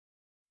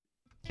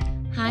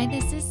Hi,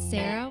 this is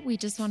Sarah. We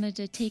just wanted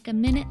to take a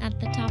minute at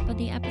the top of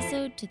the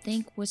episode to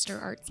thank Worcester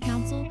Arts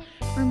Council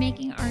for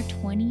making our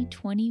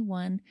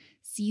 2021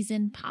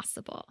 season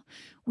possible.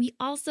 We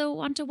also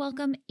want to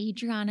welcome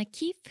Adriana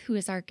Keefe, who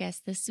is our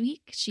guest this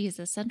week. She is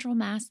a Central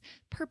Mass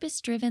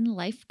purpose-driven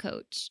life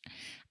coach.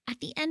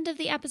 At the end of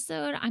the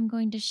episode, I'm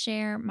going to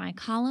share my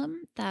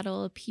column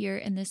that'll appear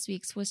in this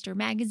week's Worcester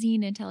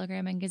Magazine and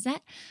Telegram and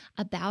Gazette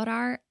about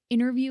our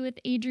interview with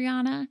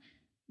Adriana.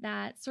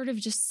 That sort of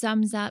just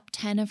sums up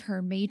 10 of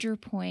her major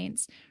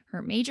points,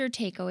 her major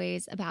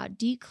takeaways about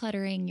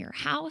decluttering your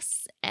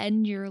house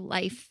and your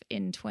life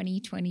in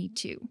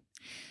 2022.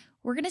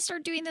 We're going to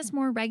start doing this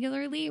more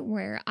regularly,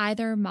 where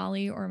either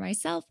Molly or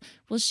myself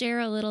will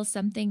share a little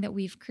something that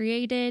we've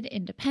created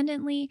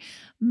independently.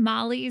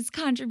 Molly's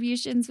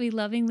contributions we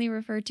lovingly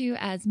refer to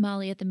as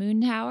Molly at the Moon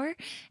Tower,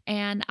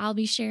 and I'll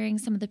be sharing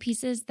some of the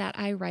pieces that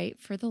I write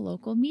for the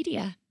local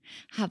media.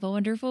 Have a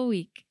wonderful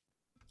week.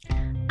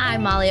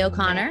 I'm Molly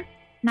O'Connor.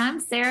 And I'm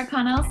Sarah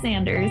Connell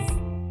Sanders.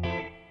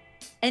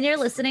 And you're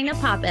listening to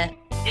Pop It.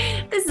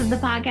 This is the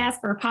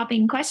podcast for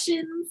popping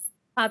questions,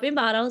 popping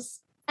bottles,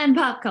 and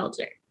pop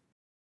culture.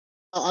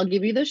 I'll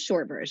give you the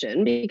short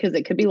version because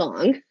it could be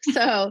long.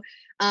 So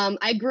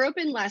I grew up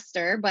in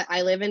Leicester, but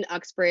I live in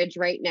Uxbridge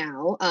right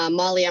now.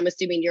 Molly, I'm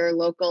assuming you're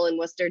local in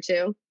Worcester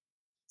too?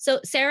 So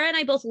Sarah and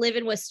I both live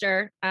in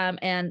Worcester,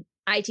 and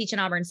I teach in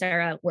Auburn.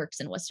 Sarah works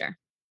in Worcester.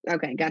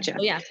 Okay, gotcha.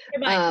 So, yeah.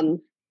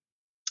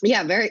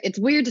 Yeah, it's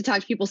weird to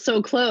talk to people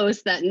so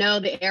close that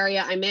know the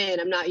area I'm in.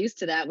 I'm not used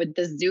to that with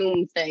the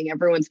Zoom thing.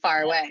 Everyone's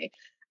far away.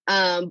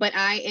 But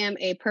I am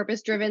a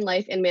purpose-driven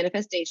life and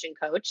manifestation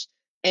coach.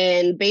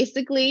 And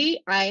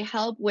basically, I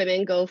help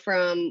women go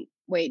from,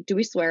 wait, do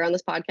we swear on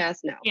this podcast?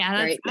 No. Yeah,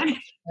 that's right?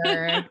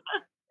 Sure.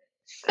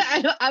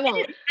 I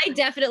won't. I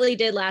definitely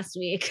did last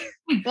week.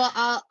 Well,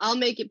 I'll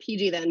make it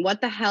PG then.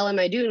 What the hell am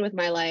I doing with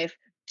my life?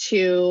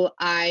 To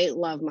I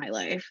love my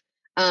life.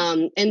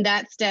 And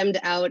that stemmed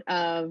out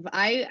of,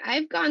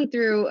 I've gone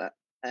through,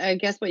 I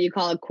guess what you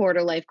call a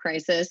quarter life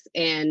crisis.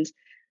 And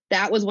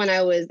that was when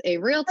I was a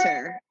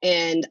realtor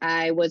and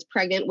I was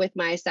pregnant with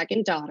my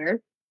second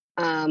daughter.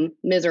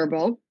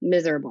 Miserable,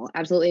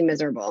 absolutely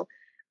miserable.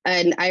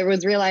 And I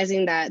was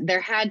realizing that there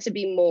had to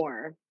be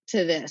more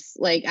to this.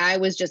 Like I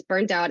was just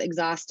burnt out,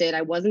 exhausted.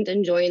 I wasn't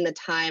enjoying the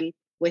time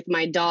with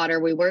my daughter.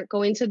 We weren't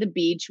going to the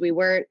beach.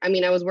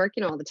 I was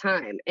working all the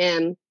time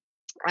and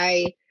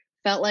I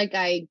felt like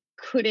I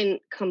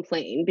couldn't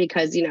complain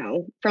because,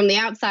 from the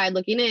outside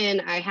looking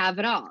in, I have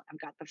it all. I've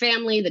got the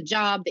family, the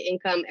job, the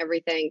income,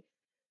 everything,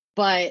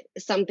 but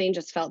something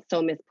just felt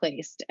so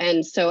misplaced.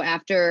 And so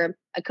after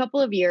a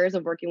couple of years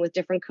of working with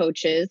different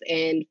coaches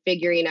and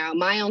figuring out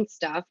my own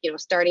stuff,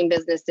 starting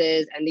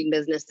businesses, ending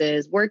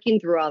businesses, working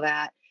through all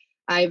that,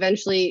 I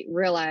eventually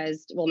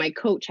realized, my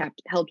coach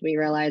helped me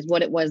realize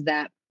what it was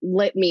that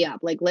lit me up,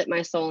 like lit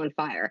my soul on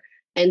fire.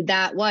 And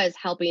that was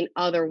helping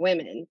other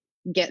women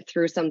get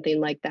through something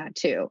like that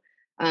too.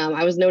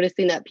 I was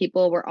noticing that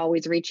people were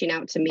always reaching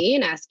out to me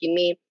and asking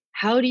me,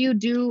 how do you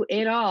do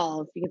it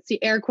all? You can see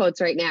air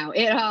quotes right now,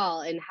 it all.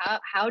 And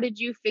how did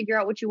you figure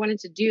out what you wanted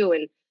to do?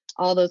 And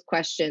all those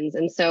questions.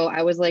 And so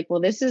I was like,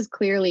 well, this is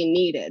clearly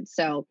needed.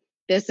 So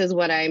this is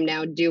what I'm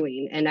now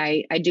doing. And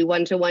I do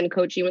one-to-one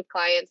coaching with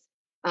clients.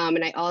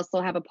 And I also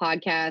have a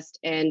podcast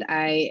and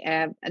I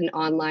have an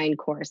online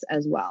course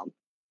as well.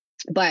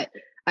 But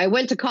I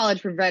went to college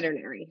for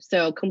veterinary,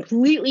 so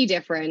completely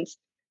different.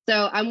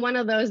 So I'm one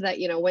of those that,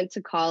 went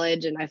to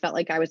college and I felt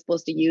like I was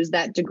supposed to use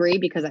that degree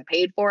because I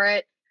paid for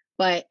it,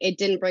 but it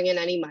didn't bring in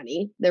any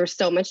money. There was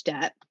so much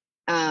debt.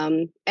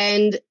 And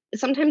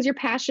sometimes your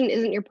passion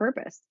isn't your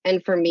purpose.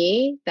 And for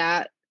me,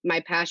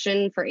 my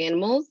passion for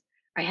animals,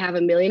 I have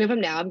a million of them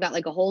now. I've got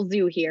like a whole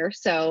zoo here.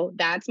 So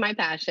that's my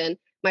passion.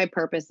 My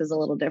purpose is a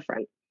little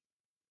different.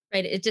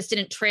 Right. It just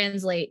didn't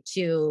translate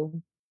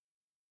to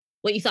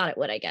what you thought it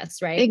would, I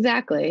guess. Right.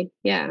 Exactly.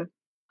 Yeah.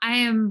 I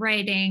am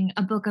writing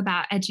a book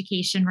about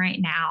education right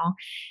now.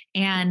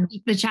 And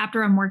the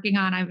chapter I'm working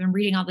on, I've been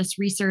reading all this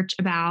research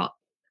about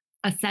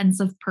a sense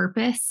of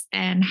purpose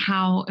and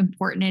how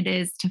important it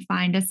is to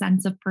find a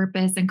sense of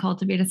purpose and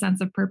cultivate a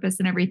sense of purpose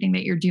in everything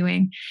that you're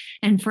doing.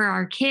 And for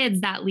our kids,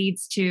 that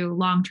leads to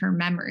long-term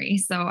memory.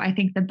 So I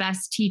think the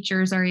best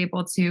teachers are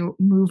able to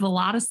move a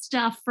lot of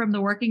stuff from the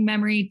working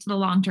memory to the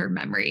long-term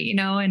memory,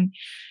 and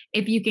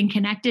if you can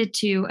connect it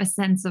to a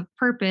sense of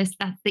purpose,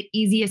 that's the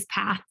easiest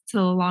path to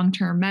the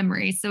long-term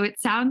memory. So it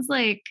sounds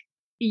like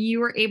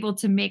you were able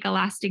to make a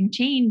lasting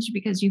change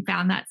because you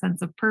found that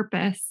sense of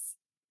purpose.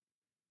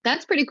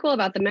 That's pretty cool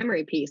about the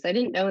memory piece. I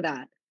didn't know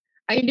that.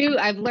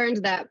 I've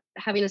learned that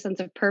having a sense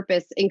of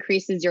purpose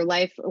increases your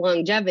life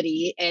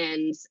longevity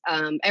and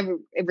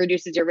it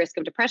reduces your risk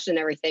of depression and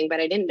everything. But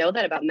I didn't know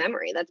that about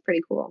memory. That's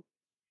pretty cool.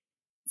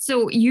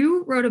 So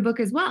you wrote a book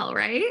as well,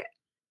 right?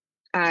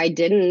 I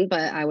didn't,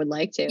 but I would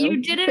like to.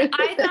 You didn't?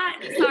 I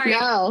thought, sorry,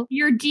 no.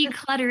 You're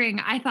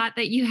decluttering. I thought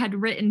that you had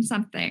written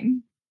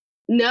something.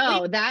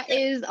 No, that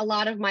is a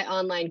lot of my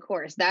online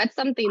course. That's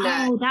something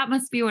that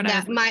must be what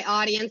my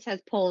audience has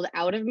pulled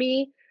out of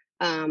me.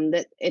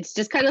 That it's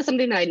just kind of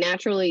something that I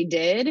naturally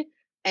did.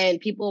 and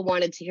people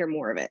wanted to hear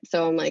more of it.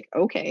 So I'm like,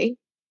 okay,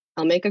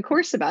 I'll make a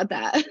course about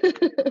that.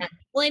 Yeah.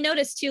 Well, I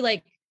noticed too,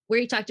 like where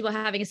you talked about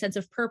having a sense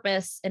of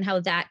purpose and how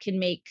that can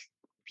make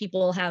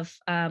people have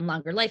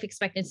longer life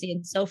expectancy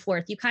and so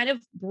forth. You kind of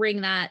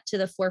bring that to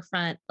the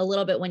forefront a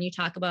little bit when you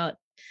talk about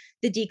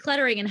the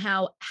decluttering and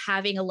how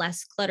having a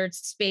less cluttered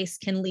space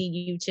can lead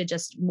you to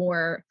just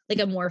more like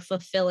a more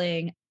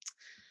fulfilling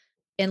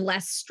and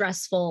less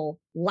stressful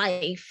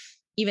life,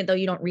 even though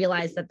you don't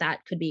realize that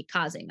that could be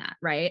causing that,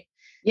 right?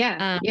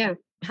 Yeah. Yeah.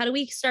 How do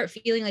we start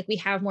feeling like we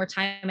have more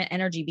time and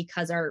energy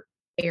because our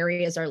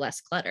areas are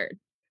less cluttered?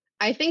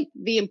 I think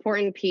the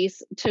important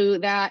piece to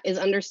that is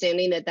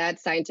understanding that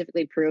that's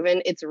scientifically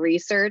proven. It's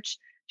research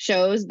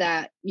shows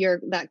that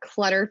that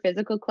clutter,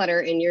 physical clutter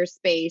in your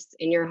space,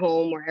 in your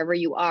home, wherever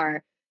you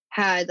are,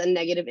 has a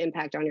negative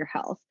impact on your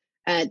health.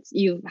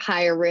 You have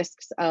higher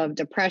risks of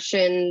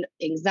depression,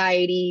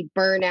 anxiety,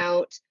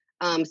 burnout,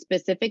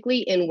 specifically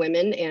in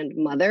women and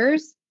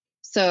mothers.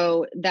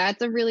 So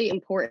that's a really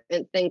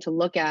important thing to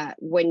look at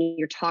when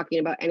you're talking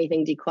about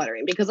anything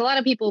decluttering, because a lot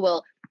of people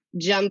will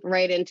jump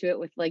right into it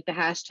with like the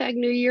hashtag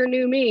new year,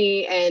 new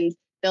me, and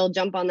they'll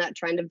jump on that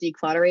trend of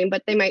decluttering,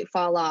 but they might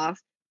fall off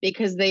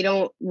because they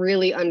don't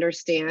really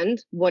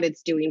understand what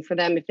it's doing for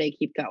them if they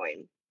keep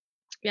going.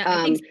 Yeah,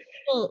 I think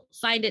people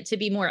find it to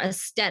be more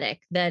aesthetic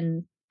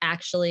than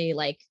actually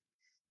like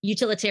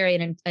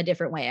utilitarian in a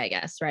different way, I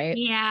guess, right?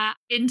 Yeah,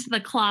 into the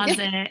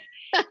closet.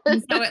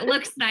 And so it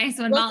looks nice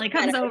when Molly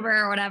comes over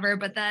or whatever,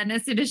 but then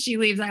as soon as she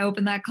leaves, I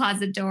open that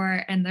closet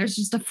door and there's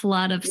just a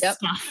flood of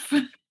stuff.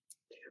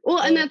 Well,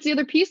 and that's the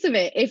other piece of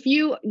it. If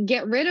you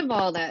get rid of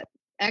all that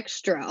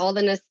extra, all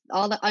the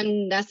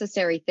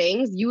unnecessary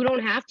things, you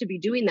don't have to be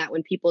doing that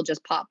when people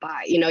just pop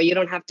by. You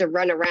don't have to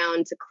run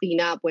around to clean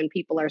up when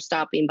people are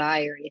stopping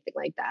by or anything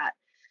like that.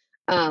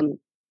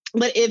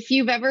 But if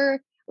you've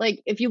ever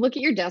if you look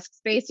at your desk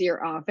space or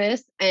your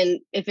office, and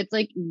if it's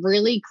like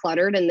really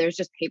cluttered and there's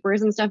just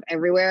papers and stuff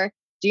everywhere,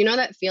 do you know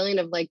that feeling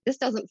of like, this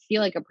doesn't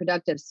feel like a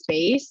productive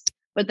space,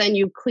 but then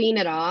you clean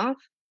it off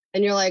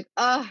and you're like,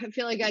 oh, I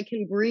feel like I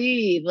can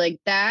breathe. Like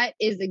that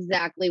is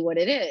exactly what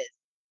it is.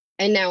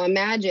 And now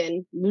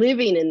imagine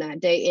living in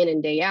that day in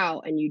and day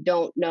out, and you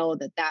don't know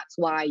that that's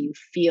why you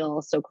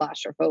feel so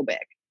claustrophobic.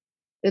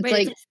 It's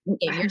right, like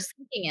you're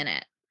sinking in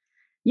it.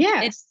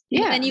 Yes.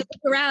 And you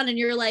look around and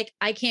you're like,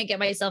 I can't get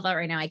myself out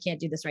right now. I can't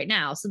do this right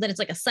now. So then it's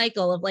like a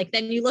cycle of like,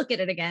 then you look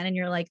at it again and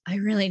you're like, I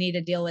really need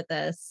to deal with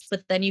this.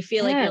 But then you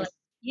feel like you're like,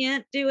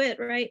 can't do it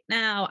right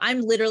now.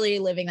 I'm literally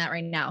living that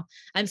right now.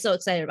 I'm so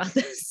excited about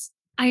this.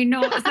 I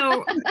know.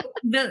 So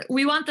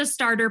we want the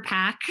starter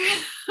pack.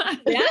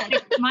 Yeah.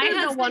 My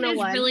husband is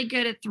really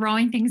good at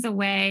throwing things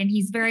away, and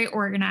he's very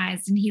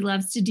organized and he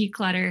loves to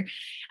declutter.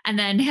 And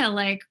then he'll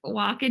like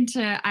walk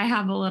into, I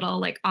have a little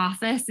like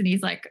office, and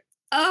he's like,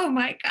 oh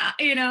my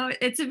God,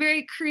 it's a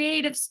very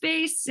creative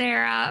space,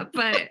 Sarah,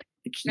 but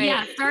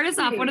yeah, start us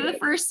off. What are the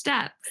first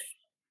steps?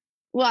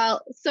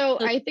 Well, so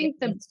I think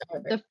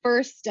the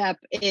first step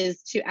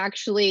is to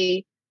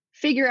actually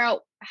figure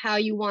out how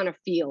you want to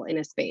feel in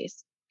a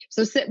space.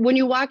 So when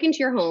you walk into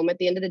your home at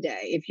the end of the day,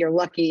 if you're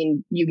lucky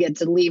and you get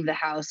to leave the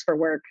house for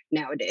work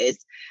nowadays,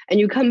 and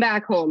you come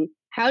back home,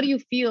 how do you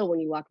feel when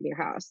you walk in your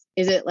house?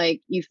 Is it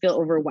like you feel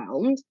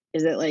overwhelmed?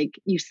 Is it like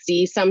you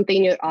see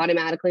something, you're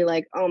automatically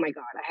like, oh my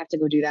God, I have to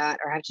go do that,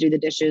 or I have to do the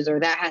dishes, or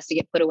that has to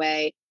get put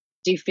away?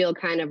 Do you feel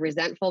kind of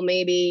resentful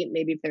maybe?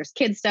 Maybe if there's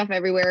kid stuff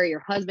everywhere,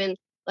 your husband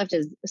left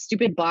his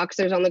stupid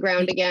boxers on the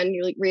ground again.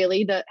 You're like,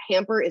 really? The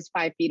hamper is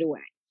 5 feet away.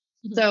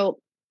 Mm-hmm. So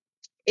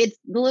it's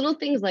the little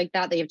things like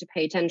that you have to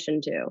pay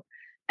attention to.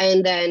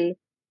 And then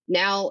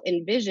now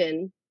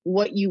envision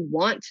what you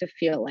want to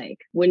feel like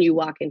when you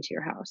walk into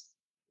your house,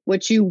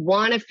 what you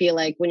want to feel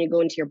like when you go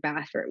into your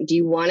bathroom. Do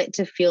you want it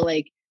to feel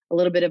like a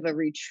little bit of a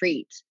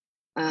retreat,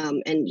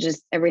 and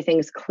just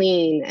everything's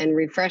clean and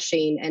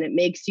refreshing, and it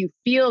makes you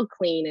feel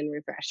clean and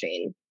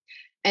refreshing?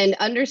 And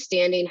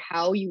understanding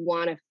how you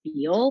want to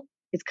feel,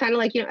 it's kind of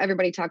like,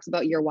 everybody talks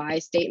about your why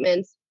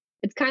statements.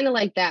 It's kind of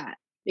like that.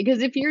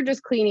 Because if you're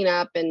just cleaning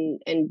up and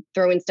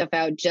throwing stuff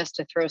out just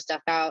to throw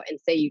stuff out and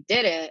say you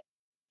did it,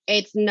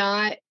 it's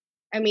not,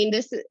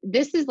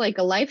 this is like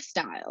a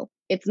lifestyle.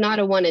 It's not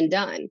a one and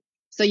done.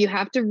 So you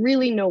have to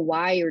really know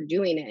why you're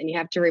doing it. And you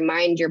have to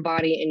remind your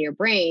body and your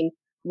brain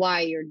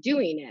why you're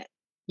doing it.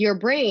 Your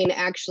brain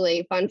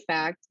actually, fun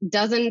fact,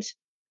 doesn't,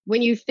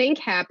 when you think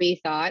happy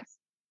thoughts,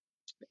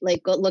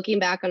 like looking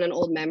back on an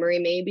old memory,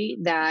 maybe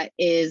that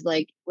is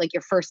like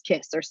your first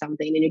kiss or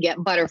something, and you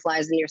get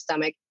butterflies in your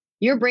stomach.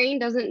 Your brain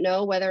doesn't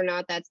know whether or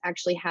not that's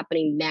actually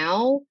happening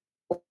now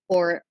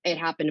or it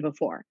happened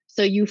before.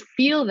 So you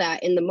feel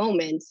that in the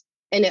moment,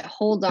 and it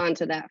holds on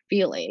to that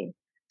feeling.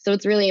 So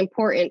it's really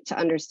important to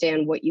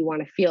understand what you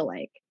want to feel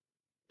like.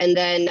 And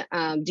then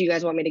do you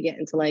guys want me to get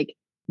into like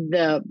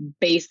the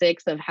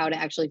basics of how to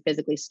actually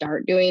physically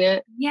start doing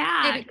it?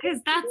 Yeah, because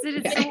that's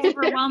it. It's so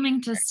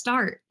overwhelming to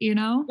start,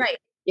 Right.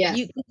 Yeah.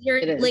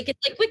 You're like,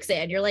 it's like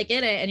quicksand. You're like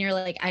in it and you're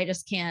like, I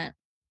just can't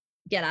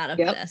get out of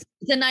this.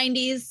 The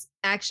 90s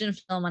action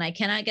film and I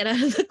cannot get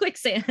out of the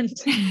quicksand.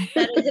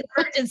 That is an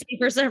emergency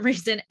for some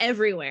reason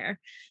everywhere.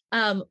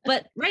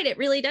 But right, it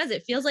really does.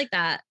 It feels like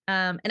that.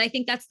 And I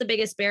think that's the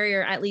biggest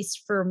barrier, at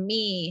least for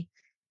me,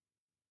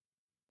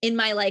 in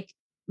my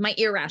my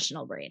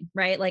irrational brain,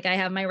 right? Like I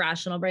have my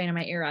rational brain and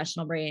my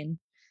irrational brain.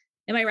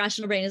 And my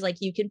rational brain is like,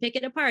 you can pick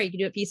it apart, you can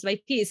do it piece by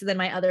piece. And then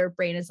my other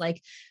brain is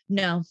like,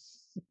 no,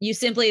 you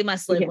simply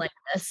must live like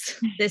this.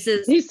 This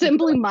is you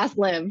simply must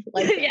live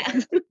like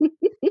yeah.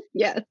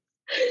 Yes.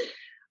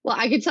 Well,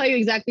 I can tell you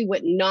exactly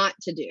what not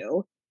to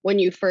do when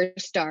you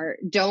first start.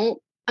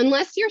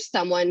 Unless you're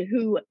someone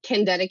who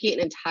can dedicate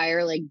an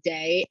entire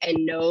day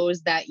and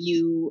knows that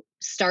you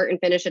start and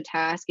finish a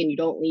task and you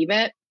don't leave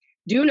it,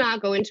 do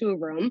not go into a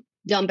room,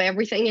 dump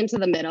everything into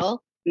the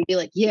middle and be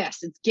like, yes,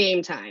 it's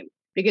game time.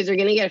 Because you're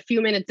going to get a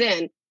few minutes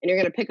in and you're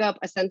going to pick up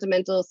a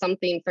sentimental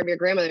something from your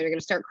grandmother. You're going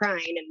to start crying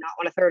and not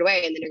want to throw it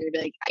away. And then you're going to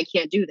be like, I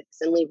can't do this,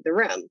 and leave the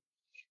room.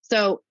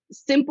 So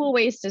simple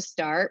ways to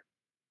start.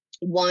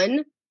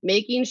 One,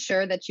 making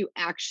sure that you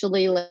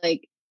actually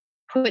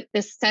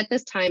set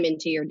this time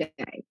into your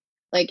day.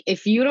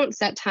 If you don't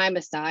set time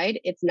aside,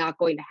 it's not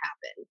going to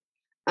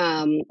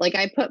happen.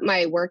 I put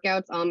my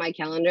workouts on my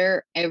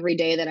calendar every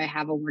day that I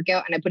have a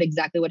workout, and I put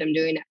exactly what I'm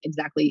doing at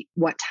exactly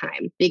what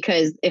time,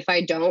 because if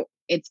I don't,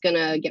 it's going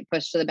to get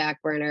pushed to the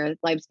back burner.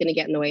 Life's going to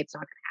get in the way. It's not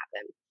going to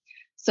happen.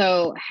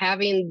 So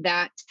having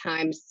that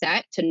time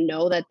set to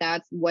know that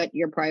that's what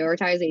you're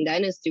prioritizing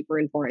then is super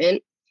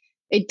important.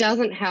 It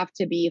doesn't have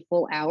to be a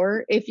full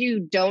hour. If you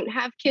don't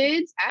have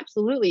kids,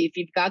 absolutely. If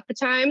you've got the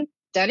time,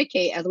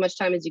 dedicate as much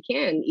time as you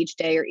can each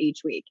day or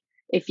each week.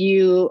 If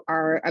you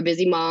are a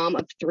busy mom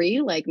of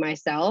 3, like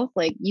myself,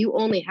 you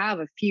only have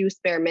a few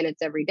spare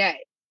minutes every day.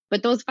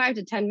 But those 5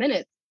 to 10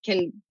 minutes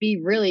can be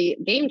really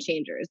game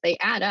changers. They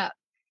add up.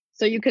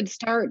 So you could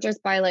start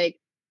just by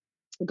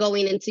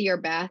going into your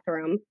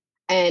bathroom,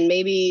 and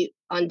maybe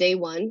on day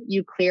 1,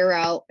 you clear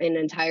out an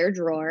entire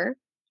drawer.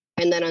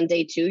 And then on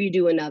day 2, you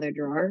do another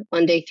drawer.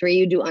 On day 3,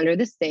 you do under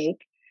the sink.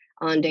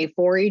 On day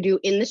 4, you do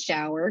in the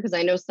shower, because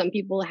I know some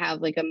people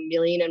have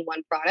 1,000,001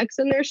 products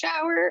in their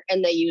shower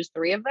and they use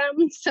 3 of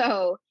them.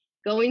 So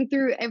going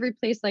through every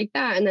place like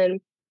that. And then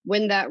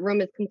when that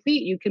room is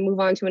complete, you can move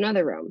on to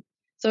another room.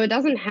 So it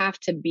doesn't have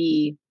to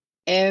be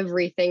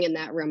everything in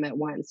that room at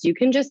once. You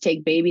can just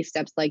take baby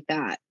steps like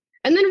that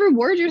and then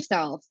reward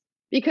yourself.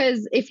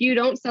 Because if you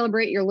don't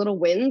celebrate your little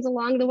wins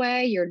along the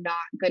way, you're not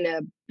going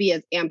to be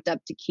as amped up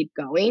to keep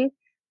going,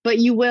 but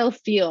you will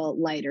feel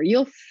lighter.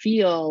 You'll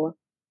feel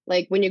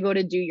like when you go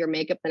to do your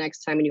makeup the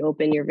next time and you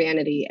open your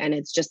vanity and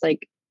it's just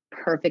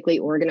perfectly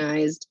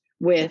organized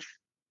with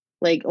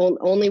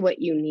only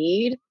what you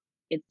need.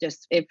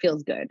 It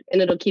feels good, and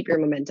it'll keep your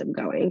momentum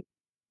going.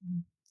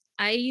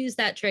 I use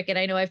that trick. And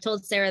I know I've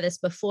told Sarah this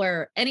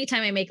before.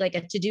 Anytime I make a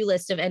to-do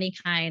list of any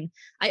kind,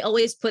 I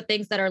always put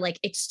things that are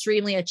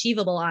extremely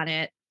achievable on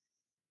it,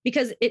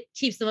 because it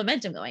keeps the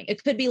momentum going.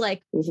 It could be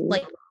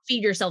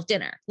feed yourself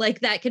dinner.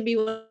 That can be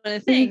one of the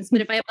things. But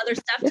if I have other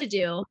stuff to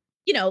do,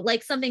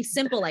 something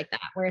simple like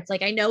that, where it's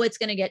I know it's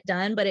going to get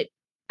done, but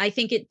I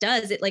think it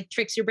does. It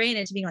tricks your brain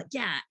into being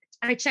yeah,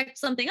 I checked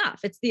something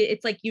off. It's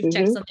you've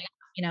checked something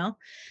off,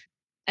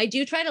 I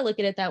do try to look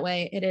at it that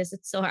way. It's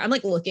so hard. I'm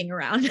looking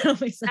around.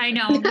 I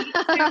know.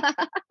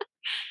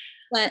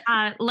 But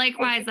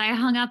likewise, I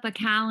hung up a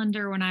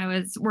calendar when I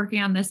was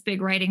working on this big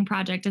writing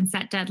project and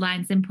set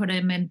deadlines and put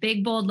them in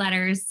big bold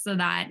letters so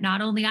that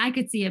not only I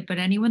could see it, but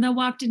anyone that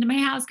walked into my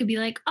house could be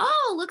like,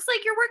 oh, looks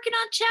like you're working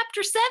on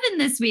chapter 7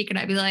 this week. And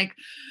I'd be like,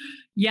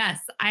 yes,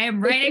 I am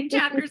writing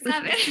chapter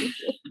 7. It's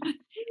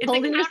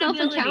holding yourself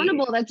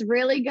accountable. That's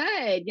really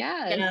good.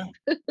 Yes.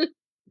 Yeah.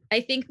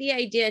 I think the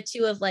idea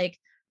too of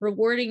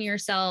rewarding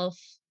yourself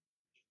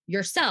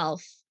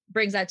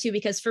brings that too,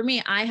 because for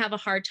me, I have a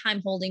hard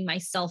time holding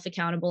myself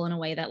accountable in a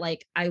way that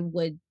I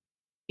would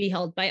be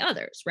held by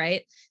others,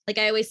 right?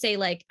 I always say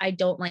I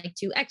don't like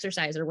to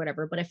exercise or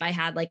whatever, but if I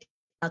had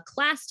a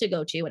class to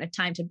go to and a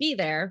time to be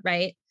there,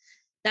 right,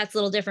 that's a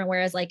little different.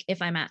 Whereas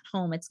if I'm at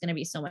home, it's going to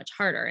be so much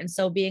harder. And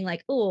so being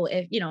oh,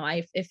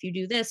 if you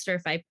do this, or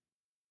if I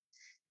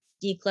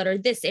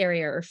declutter this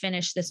area or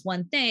finish this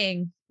one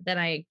thing, then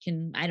I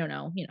can, I don't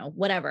know,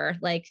 whatever.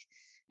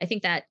 I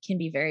think that can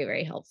be very,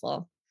 very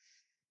helpful.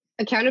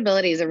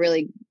 Accountability is a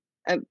really,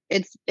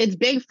 it's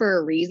big for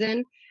a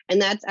reason.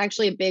 And that's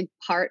actually a big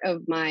part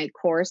of my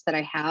course that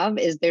I have,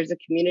 is there's a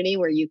community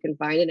where you can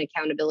find an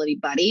accountability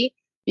buddy,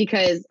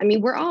 because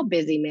we're all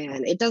busy,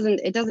 man. It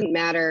doesn't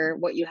matter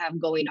what you have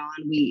going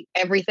on.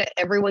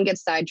 Everyone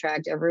gets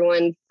sidetracked.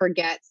 Everyone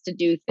forgets to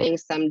do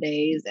things some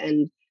days.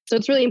 And so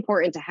it's really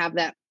important to have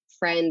that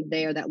friend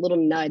there, that little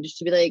nudge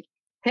to be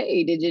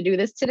hey, did you do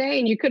this today?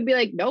 And you could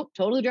be nope,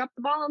 totally dropped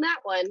the ball on that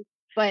one.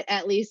 But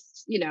at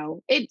least,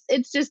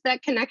 it's just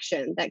that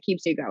connection that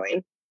keeps you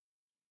going.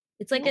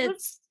 It's a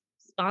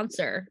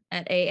sponsor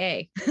at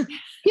AA.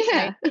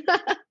 Yeah.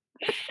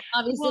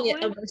 Obviously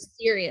a more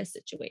serious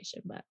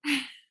situation, but.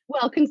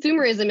 Well,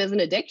 consumerism is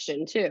an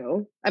addiction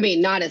too.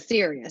 Not as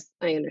serious.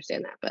 I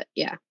understand that, but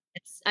yeah.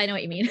 I know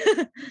what you mean.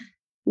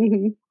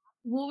 Mm-hmm.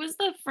 What was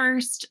the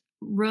first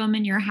room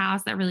in your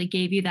house that really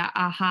gave you that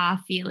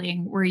aha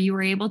feeling where you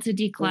were able to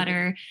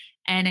declutter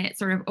and it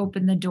sort of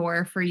opened the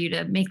door for you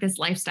to make this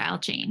lifestyle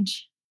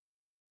change?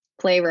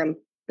 Playroom,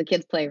 the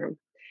kids' playroom,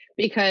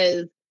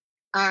 because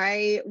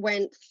I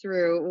went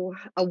through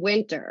a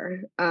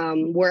winter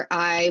where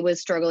I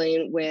was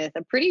struggling with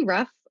a pretty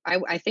rough,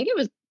 I think it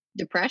was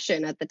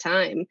depression at the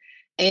time.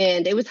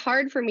 And it was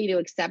hard for me to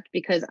accept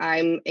because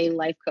I'm a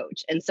life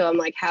coach. And so I'm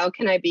like, how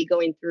can I be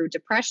going through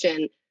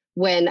depression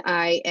when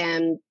I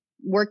am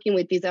working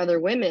with these other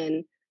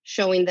women,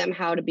 showing them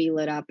how to be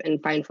lit up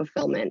and find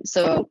fulfillment?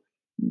 So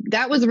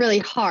that was really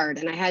hard.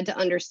 And I had to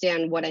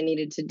understand what I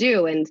needed to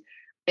do. And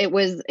it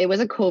was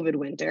a COVID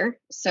winter.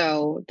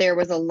 So there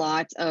was a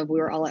lot of, we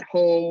were all at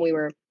home. We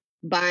were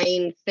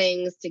buying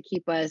things to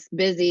keep us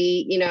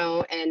busy,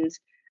 and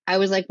I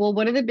was like, well,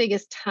 what are the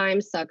biggest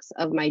time sucks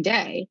of my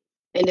day?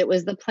 And it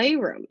was the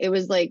playroom. It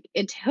was like,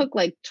 it took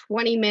like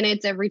 20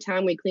 minutes every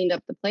time we cleaned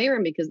up the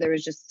playroom because there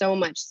was just so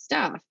much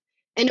stuff.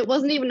 And it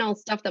wasn't even all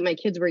stuff that my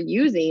kids were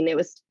using. It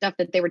was stuff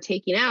that they were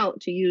taking out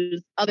to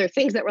use other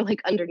things that were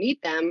like underneath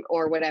them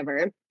or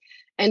whatever.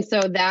 And so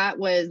that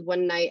was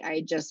one night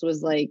I just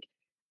was like,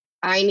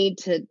 I need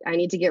to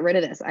get rid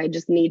of this. I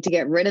just need to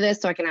get rid of this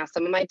so I can have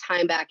some of my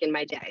time back in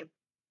my day.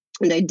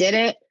 And I did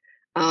it.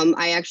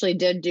 I actually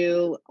did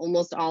do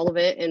almost all of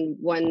it in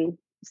one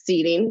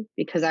seating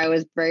because I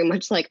was very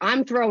much like,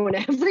 I'm throwing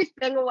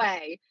everything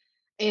away.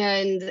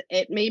 And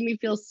it made me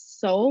feel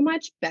so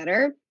much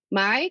better.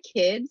 My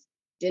kids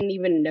didn't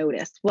even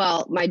notice.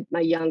 Well, my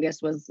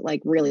youngest was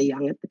like really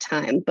young at the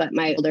time, but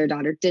my older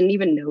daughter didn't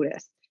even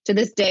notice. To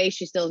this day,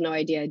 she still has no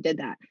idea I did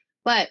that.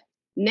 But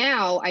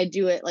now I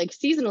do it like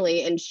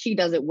seasonally and she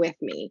does it with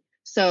me.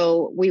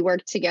 So we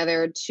work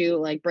together to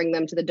like bring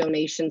them to the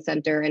donation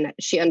center, and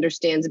she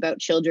understands about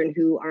children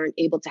who aren't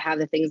able to have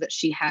the things that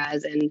she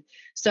has. And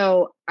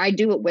so I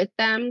do it with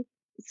them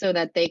so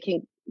that they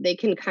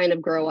can kind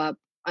of grow up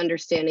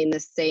understanding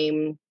the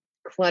same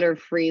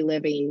clutter-free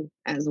living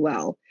as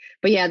well.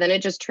 But yeah, then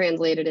it just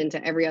translated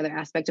into every other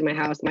aspect of my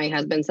house. My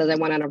husband says I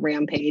went on a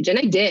rampage, and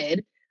I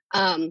did.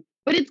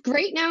 But it's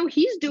great now.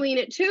 He's doing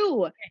it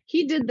too.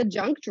 He did the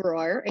junk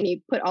drawer and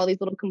he put all these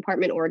little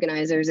compartment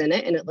organizers in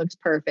it and it looks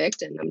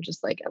perfect. And I'm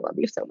just like, I love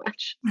you so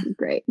much.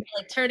 Great.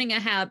 Like turning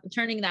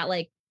that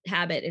like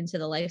habit into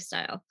the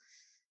lifestyle.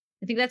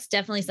 I think that's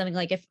definitely something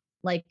like if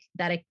like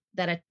that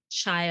a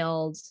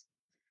child,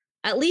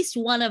 at least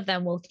one of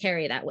them will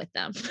carry that with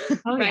them.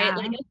 Oh, right? yeah.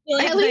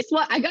 Like, At least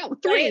I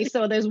got 3, right?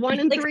 So there's 1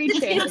 in 3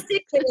 chance.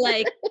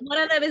 Like one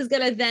of them is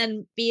gonna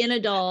then be an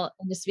adult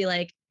and just be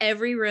like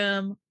every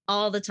room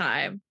all the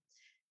time,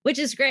 which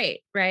is great,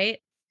 right?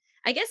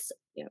 I guess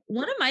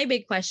one of my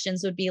big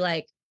questions would be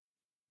like,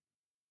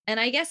 and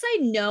I guess I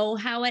know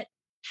how it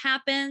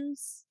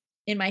happens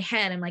in my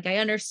head. I'm like, I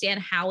understand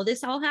how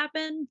this all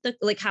happened,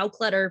 like how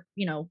clutter,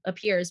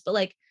 appears, but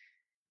like,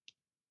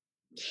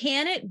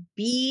 can it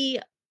be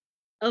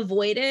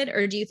avoided?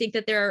 Or do you think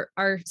that there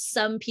are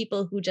some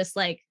people who just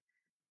like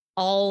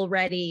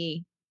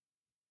already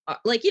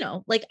like,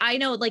 like I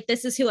know like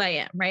this is who I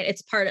am, right?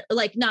 It's part of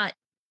like not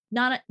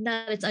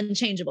it's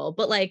unchangeable,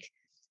 but like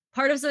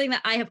part of something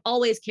that I have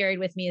always carried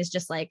with me is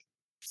just like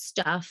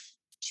stuff,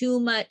 too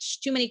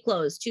many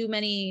clothes, too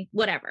many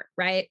whatever,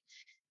 right?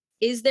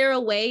 Is there a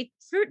way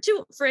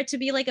for it to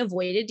be like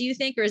avoided, do you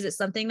think? Or is it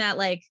something that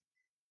like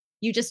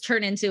you just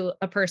turn into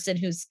a person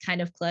who's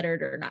kind of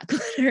cluttered or not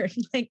cluttered?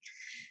 Like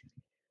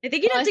I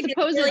think you have to get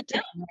really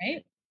down,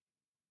 right?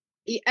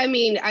 I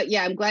mean,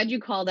 I'm glad you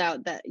called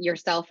out that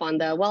yourself on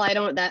the, well, I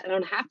don't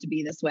have to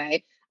be this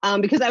way.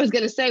 Because I was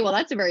going to say, well,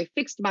 that's a very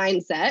fixed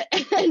mindset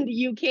and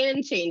you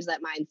can change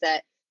that mindset.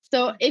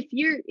 So if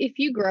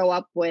you grow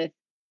up with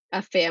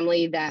a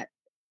family that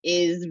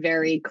is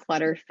very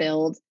clutter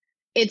filled,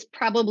 it's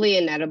probably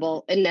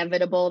inevitable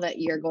that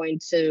you're going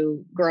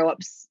to grow up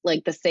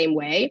like the same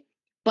way.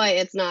 But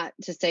it's not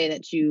to say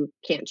that you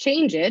can't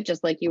change it.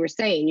 Just like you were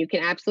saying, you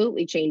can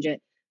absolutely change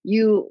it.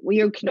 You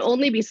can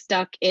only be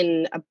stuck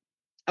in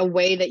a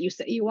way that you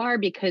say you are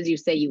because you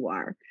say you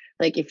are.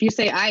 Like if you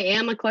say, I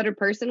am a cluttered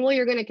person, well,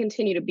 you're going to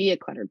continue to be a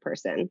cluttered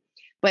person.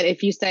 But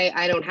if you say,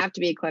 I don't have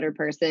to be a cluttered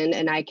person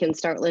and I can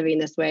start living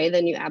this way,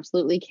 then you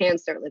absolutely can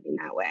start living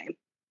that way.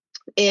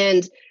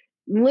 And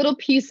little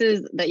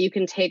pieces that you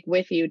can take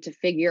with you to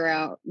figure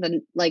out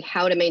like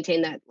how to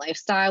maintain that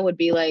lifestyle would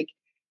be like,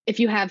 if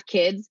you have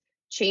kids,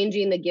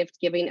 changing the gift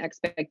giving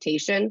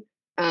expectation.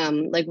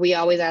 Like we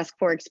always ask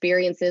for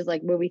experiences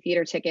like movie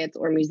theater tickets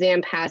or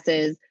museum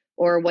passes,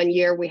 or one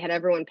year we had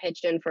everyone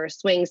pitch in for a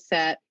swing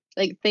set.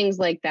 Like things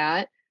like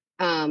that.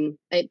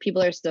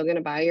 People are still going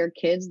to buy your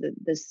kids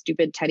the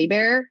stupid teddy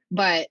bear,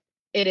 but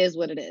it is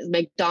what it is.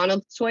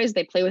 McDonald's toys,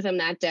 they play with them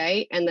that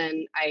day, and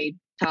then I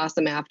toss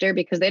them after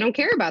because they don't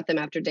care about them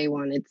after day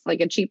one. It's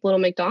like a cheap little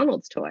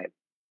McDonald's toy.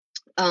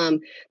 The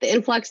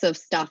influx of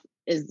stuff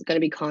is going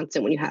to be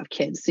constant when you have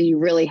kids, so you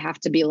really have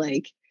to be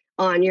like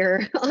on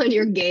your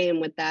game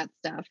with that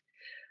stuff.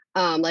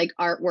 Like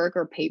artwork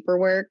or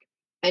paperwork.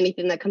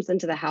 Anything that comes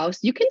into the house,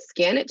 you can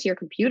scan it to your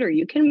computer.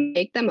 You can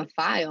make them a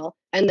file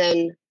and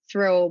then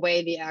throw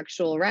away the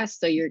actual rest.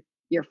 So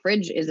your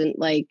fridge isn't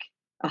like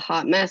a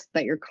hot mess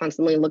that you're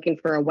constantly looking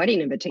for a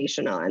wedding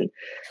invitation on.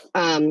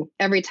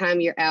 Every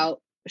time you're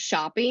out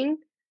shopping,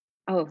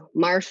 oh,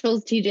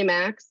 Marshall's, TJ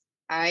Maxx,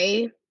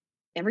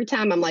 every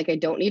time I'm like, I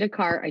don't need a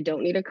cart. I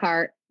don't need a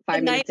cart.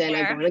 5 minutes in,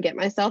 I go to get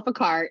myself a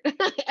cart.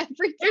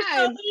 Every There's time.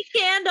 so many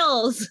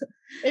candles.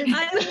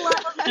 I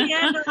love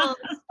candles.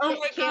 Oh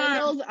my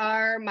Candles God.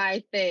 are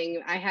my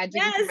thing. I had to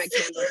get through my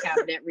candle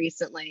cabinet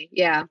recently.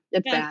 Yeah,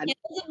 it's bad.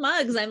 Candles and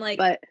mugs. I'm like,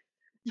 but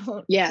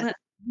don't. yes.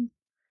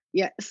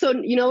 Yeah. So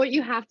you know what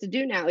you have to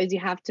do now is you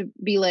have to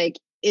be like,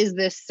 is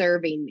this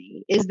serving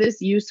me? Is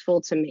this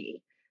useful to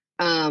me?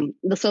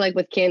 So like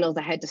with candles,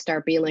 I had to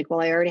start being like,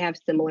 well, I already have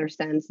similar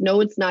scents.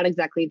 No, it's not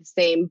exactly the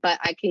same, but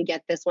I can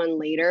get this one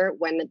later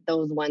when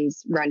those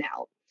ones run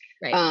out.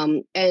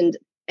 Right. And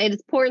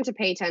it's important to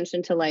pay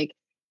attention to like,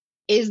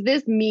 is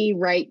this me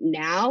right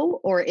now,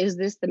 or is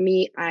this the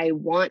me I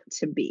want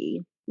to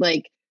be?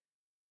 Like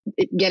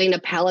getting a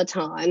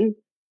Peloton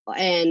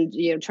and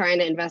trying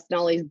to invest in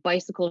all these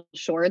bicycle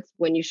shorts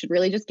when you should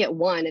really just get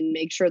one and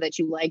make sure that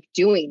you like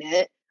doing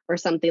it or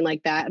something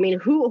like that. I mean,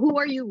 who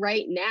are you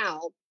right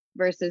now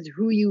versus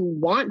who you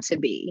want to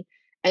be?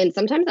 And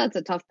sometimes that's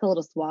a tough pill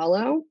to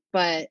swallow,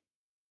 but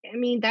I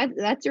mean,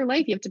 that's your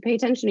life. You have to pay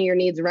attention to your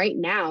needs right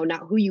now,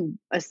 not who you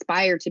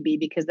aspire to be,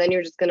 because then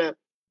you're just going to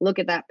look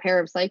at that pair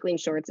of cycling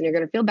shorts and you're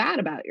going to feel bad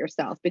about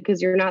yourself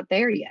because you're not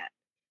there yet.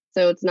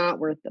 So it's not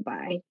worth the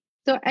buy.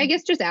 So I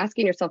guess just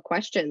asking yourself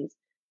questions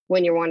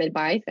when you want to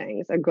buy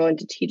things or going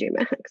to TJ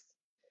Maxx.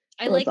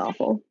 It's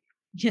awful.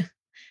 Yeah.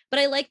 But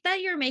I like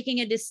that you're making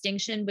a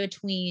distinction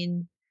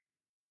between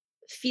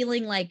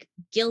feeling like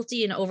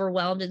guilty and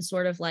overwhelmed and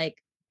sort of like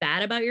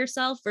bad about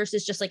yourself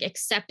versus just like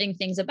accepting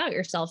things about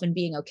yourself and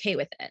being okay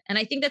with it. And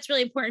I think that's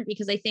really important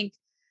because I think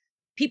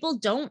people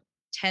don't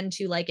tend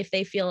to, like, if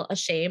they feel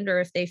ashamed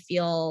or if they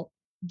feel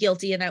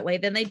guilty in that way,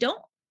 then they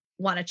don't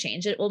want to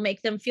change. It will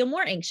make them feel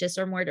more anxious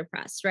or more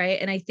depressed. Right.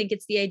 And I think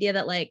it's the idea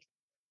that like,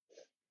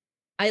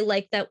 I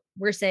like that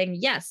we're saying,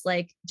 yes,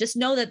 like just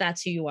know that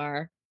that's who you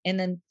are. And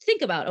then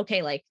think about,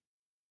 okay, like,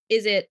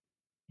 is it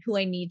who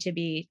I need to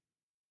be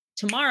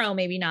tomorrow?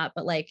 Maybe not,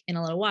 but like in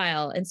a little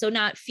while. And so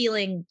not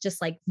feeling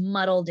just like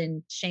muddled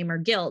in shame or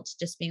guilt,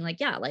 just being like,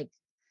 yeah, like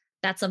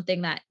that's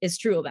something that is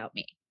true about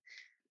me.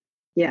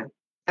 Yeah,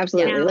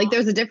 absolutely. Yeah. Like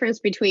there's a difference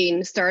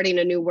between starting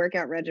a new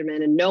workout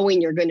regimen and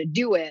knowing you're going to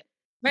do it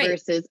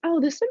versus,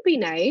 oh, this would be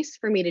nice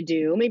for me to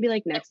do maybe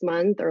like next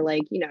month or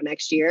like,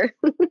 next year.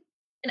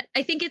 And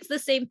I think it's the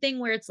same thing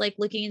where it's like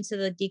looking into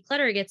the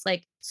decluttering. It's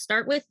like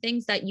start with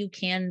things that you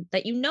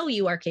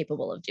you are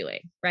capable of doing,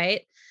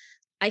 right?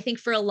 I think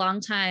for a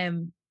long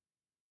time,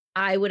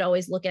 I would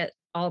always look at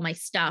all my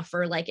stuff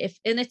or like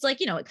and it's like,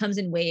 it comes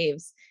in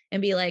waves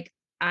and be like,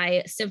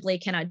 I simply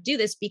cannot do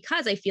this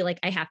because I feel like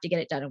I have to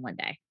get it done in one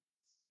day.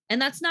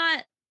 And that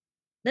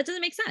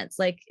doesn't make sense.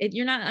 Like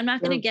I'm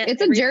not going to get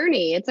it's a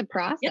journey. It's a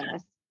process. Yeah.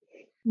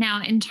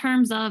 Now, in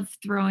terms of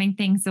throwing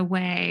things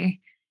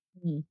away,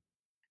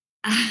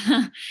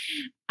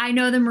 I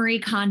know the Marie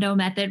Kondo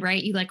method,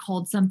 right? You like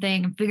hold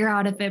something and figure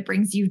out if it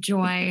brings you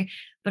joy,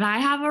 but I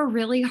have a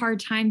really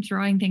hard time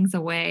throwing things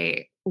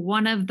away.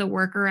 One of the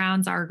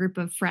workarounds our group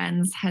of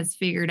friends has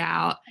figured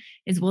out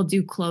is we'll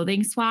do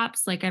clothing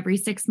swaps like every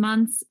 6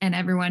 months and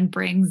everyone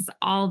brings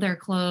all their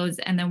clothes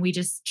and then we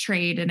just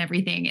trade and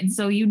everything. And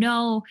so,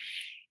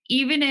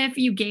 even if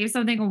you gave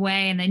something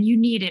away and then you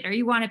need it or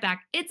you want it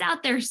back, it's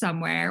out there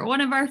somewhere.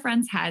 One of our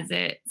friends has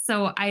it.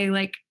 So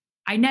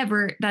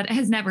that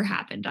has never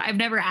happened. I've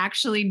never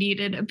actually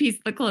needed a piece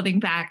of the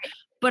clothing back,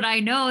 but I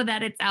know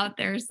that it's out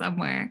there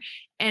somewhere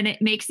and it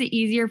makes it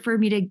easier for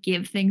me to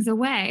give things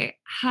away.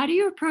 How do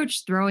you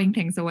approach throwing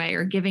things away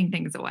or giving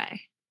things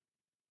away?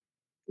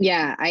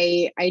 Yeah,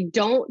 I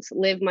don't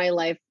live my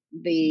life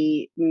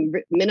the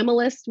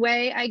minimalist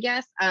way, I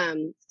guess.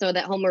 So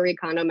that whole Marie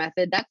Kondo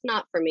method, that's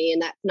not for me.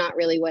 And that's not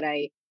really what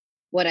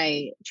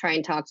I try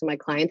and talk to my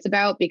clients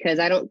about, because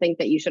I don't think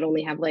that you should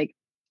only have like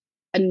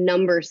a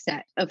number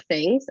set of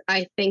things.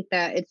 I think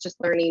that it's just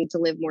learning to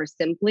live more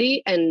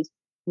simply and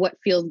what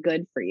feels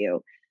good for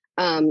you.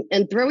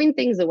 And throwing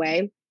things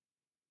away,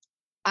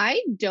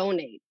 I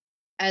donate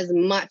as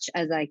much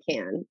as I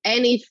can.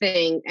 Any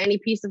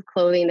piece of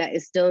clothing that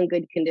is still in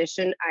good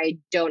condition, I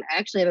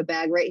actually have a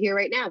bag right here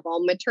right now of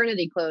all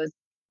maternity clothes.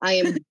 I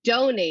am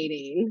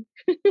donating.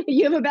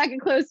 You have a bag of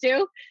clothes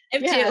too? I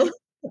have two.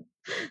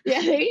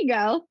 Yeah, there you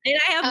go. And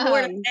I have more.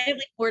 I have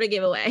like more to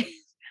give away.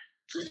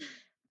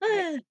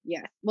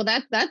 Yeah. Well,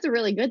 that's a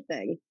really good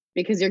thing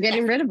because you're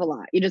getting rid of a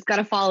lot. You just got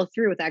to follow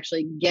through with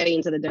actually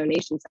getting to the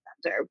donation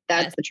center.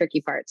 That's the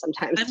tricky part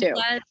sometimes too.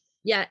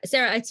 Yeah,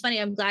 Sarah, it's funny.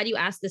 I'm glad you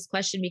asked this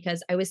question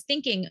because I was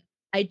thinking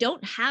I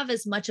don't have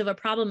as much of a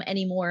problem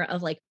anymore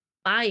of like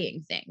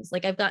buying things.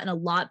 Like I've gotten a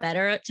lot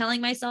better at telling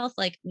myself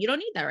like, you don't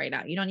need that right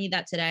now. You don't need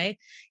that today.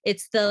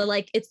 It's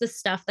the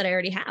stuff that I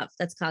already have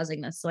that's causing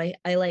this. So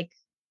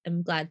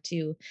I'm glad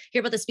to hear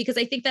about this because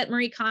I think that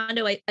Marie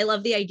Kondo, I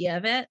love the idea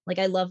of it. Like,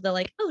 I love the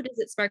like, oh, does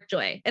it spark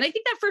joy? And I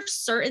think that for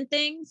certain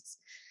things,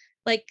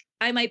 like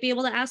I might be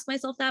able to ask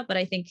myself that, but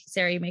I think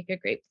Sarah, you make a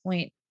great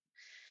point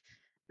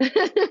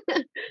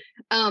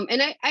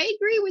And I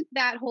agree with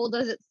that whole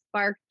does it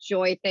spark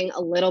joy thing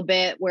a little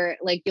bit, where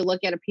like you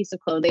look at a piece of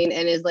clothing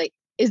and is like,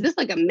 is this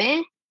like a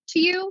meh to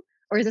you?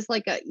 Or is this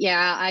like a,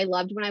 yeah, I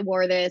loved when I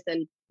wore this,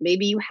 and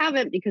maybe you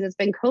haven't because it's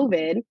been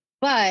COVID,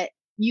 but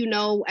you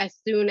know, as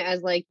soon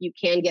as like you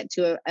can get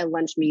to a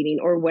lunch meeting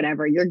or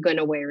whatever, you're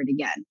gonna wear it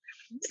again.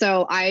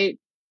 So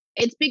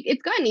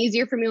it's gotten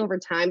easier for me over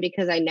time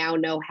because I now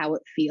know how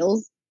it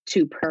feels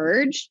to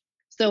purge.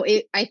 So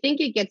I think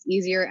it gets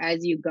easier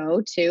as you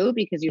go too,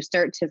 because you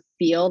start to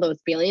feel those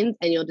feelings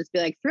and you'll just be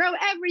like, throw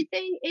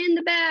everything in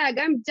the bag.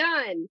 I'm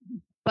done.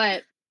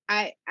 But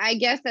I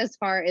guess as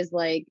far as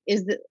like,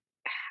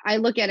 I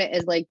look at it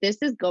as like, this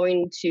is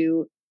going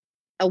to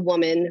a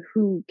woman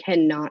who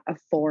cannot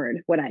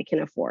afford what I can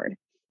afford.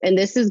 And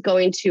this is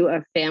going to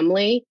a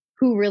family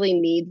who really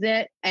needs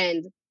it.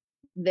 And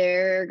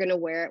they're going to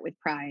wear it with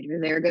pride, or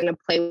they're going to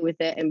play with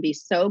it and be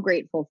so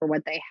grateful for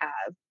what they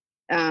have.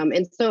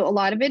 And so a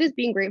lot of it is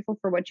being grateful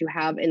for what you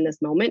have in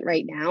this moment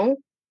right now,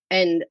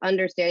 and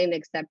understanding and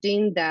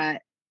accepting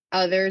that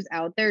others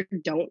out there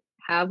don't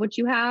have what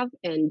you have,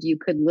 and you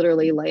could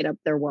literally light up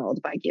their world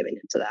by giving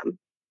it to them.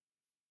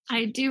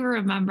 I do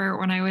remember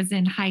when I was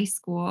in high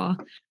school,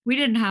 we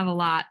didn't have a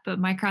lot, but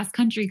my cross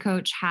country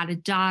coach had a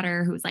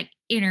daughter who was like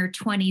in her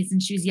 20s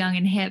and she was young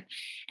and hip.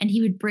 And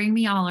he would bring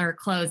me all her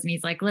clothes and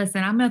he's like,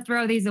 listen, I'm going to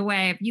throw these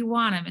away if you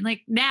want them. And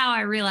like now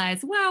I realize,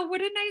 wow,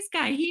 what a nice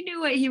guy. He knew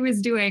what he was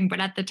doing.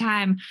 But at the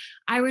time,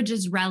 I would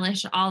just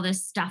relish all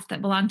this stuff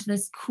that belonged to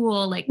this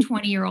cool, like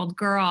 20-year-old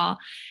girl.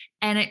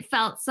 And it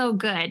felt so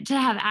good to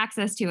have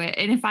access to it.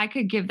 And if I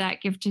could give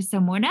that gift to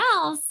someone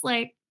else,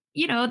 like,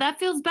 that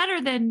feels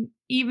better than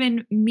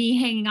even me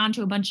hanging on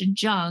to a bunch of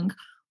junk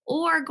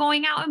or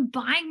going out and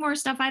buying more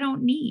stuff I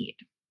don't need.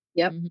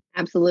 Yep,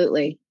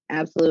 absolutely.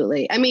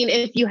 Absolutely. I mean,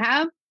 if you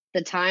have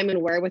the time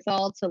and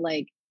wherewithal to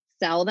like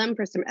sell them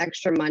for some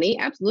extra money,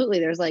 absolutely.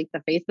 There's like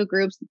the Facebook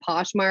groups,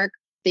 Poshmark.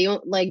 They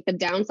don't, like, the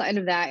downside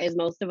of that is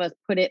most of us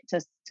put it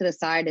to the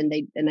side and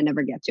they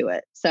never get to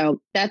it. So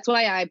that's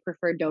why I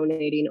prefer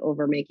donating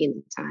over making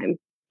the time.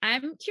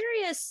 I'm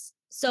curious.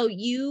 So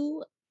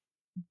you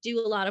do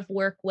a lot of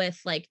work with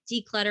like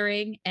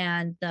decluttering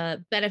and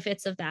the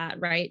benefits of that,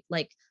 right?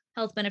 Like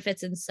health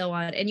benefits and so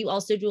on. And you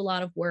also do a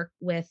lot of work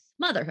with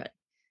motherhood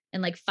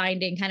and like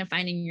finding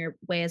your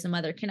way as a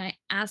mother. Can I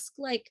ask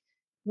like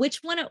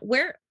which one,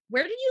 where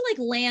did you like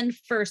land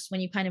first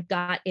when you kind of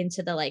got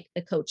into the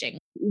coaching?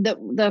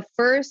 The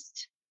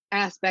first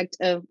aspect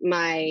of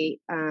my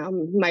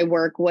my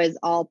work was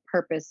all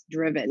purpose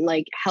driven,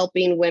 like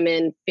helping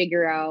women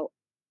figure out,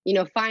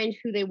 find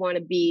who they want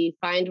to be,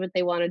 find what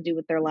they want to do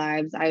with their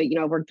lives. I've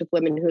worked with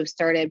women who have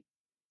started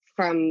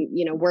from,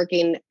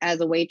 working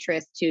as a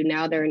waitress to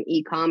now they're an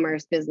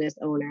e-commerce business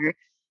owner,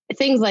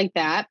 things like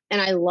that. And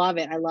I love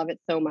it. I love it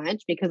so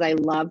much because I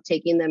love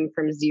taking them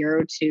from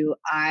zero to,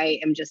 I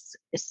am just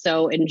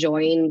so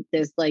enjoying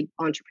this like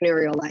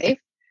entrepreneurial life.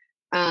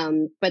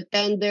 But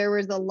then there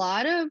was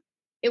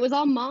it was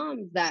all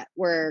moms that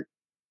were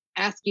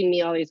asking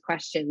me all these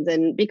questions,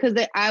 and because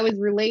I was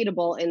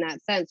relatable in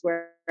that sense,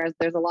 whereas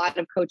there's a lot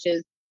of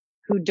coaches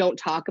who don't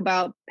talk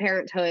about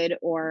parenthood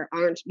or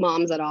aren't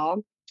moms at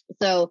all.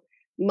 So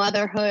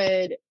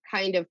motherhood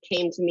kind of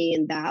came to me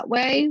in that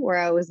way, where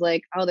I was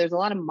like, oh, there's a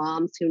lot of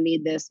moms who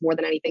need this more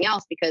than anything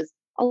else, because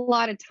a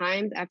lot of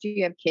times after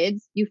you have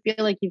kids, you feel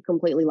like you've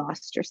completely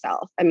lost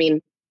yourself. I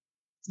mean,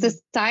 the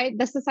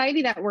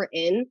society that we're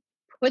in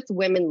puts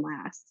women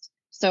last.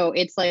 So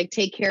it's like,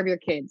 take care of your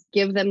kids,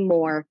 give them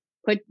more,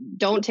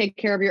 don't take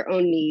care of your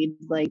own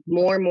needs, like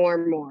more,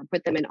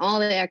 put them in all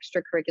the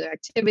extracurricular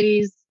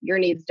activities. Your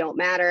needs don't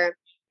matter.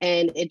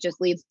 And it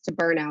just leads to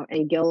burnout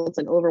and guilt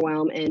and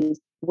overwhelm. And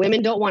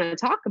women don't want to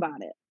talk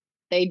about it.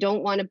 They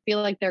don't want to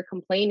feel like they're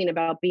complaining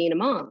about being a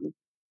mom.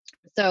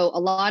 So a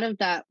lot of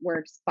that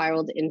work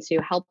spiraled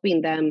into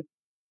helping them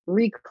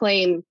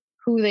reclaim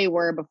who they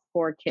were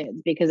before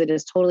kids, because it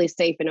is totally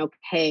safe and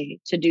okay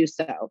to do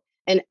so.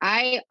 And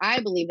I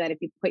believe that if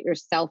you put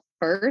yourself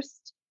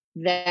first,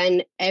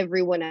 then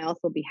everyone else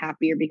will be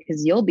happier,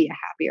 because you'll be a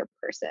happier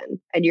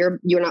person and you're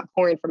not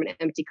pouring from an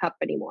empty cup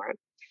anymore.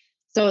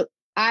 So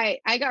I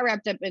got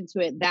wrapped up into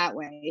it that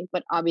way,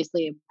 but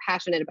obviously I'm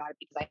passionate about it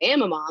because I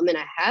am a mom and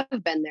I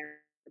have been there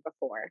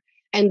before.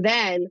 And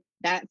then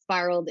that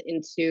spiraled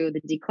into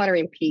the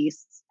decluttering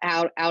piece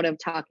out of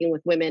talking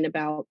with women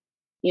about,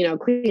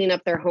 cleaning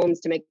up their homes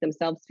to make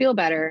themselves feel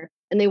better.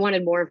 And they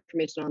wanted more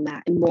information on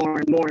that and more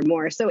and more and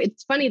more. So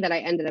it's funny that I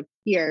ended up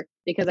here,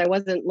 because I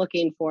wasn't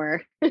looking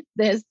for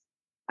this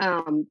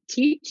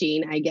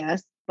teaching, I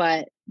guess,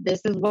 but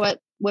this is what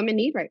women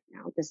need right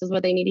now. This is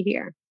what they need to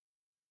hear.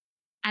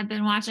 I've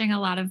been watching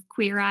a lot of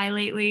Queer Eye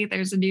lately.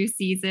 There's a new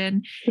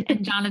season,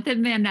 and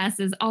Jonathan Van Ness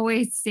is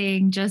always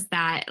saying just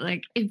that.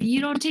 Like, if you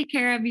don't take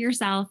care of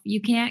yourself,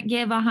 you can't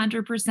give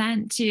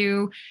 100%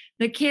 to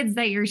the kids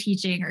that you're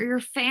teaching or your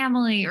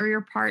family or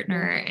your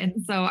partner.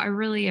 And so I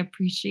really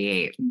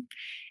appreciate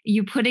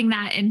you putting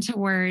that into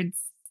words.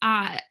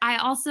 I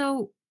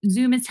also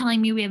Zoom is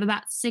telling me we have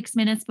about 6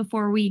 minutes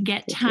before we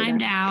get I see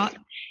timed that. out.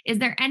 Is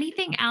there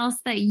anything else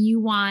that you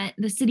want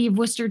the city of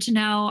Worcester to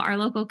know, our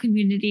local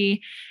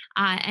community,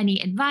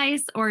 any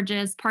advice or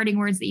just parting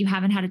words that you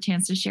haven't had a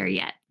chance to share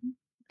yet?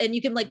 And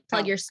you can like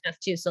plug Oh. your stuff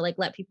too. So like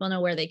let people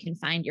know where they can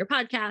find your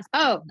podcast. Oh,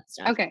 all that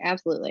stuff. okay,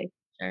 absolutely.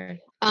 Sure.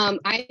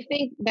 I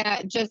think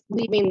that just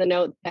leaving the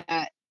note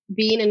that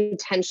being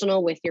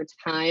intentional with your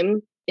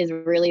time is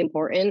really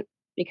important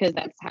because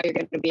that's how you're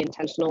going to be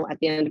intentional at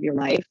the end of your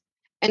life.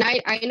 And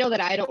I know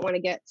that I don't want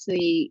to get to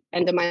the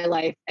end of my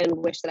life and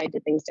wish that I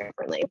did things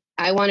differently.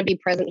 I want to be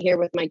present here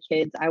with my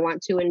kids. I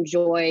want to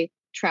enjoy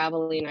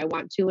traveling. I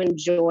want to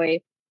enjoy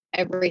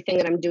everything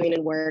that I'm doing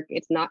in work.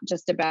 It's not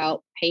just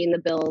about paying the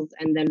bills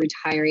and then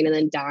retiring and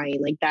then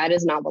dying. Like that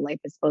is not what life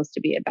is supposed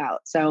to be about.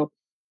 So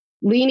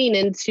leaning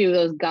into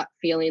those gut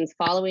feelings,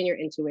 following your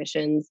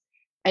intuitions,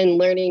 and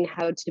learning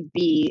how to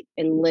be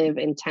and live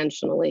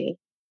intentionally.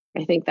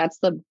 I think that's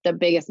the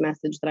biggest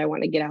message that I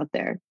want to get out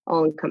there,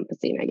 all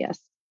encompassing, I guess.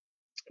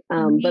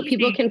 But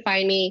people Amazing. can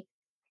find me,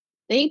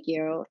 thank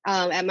you,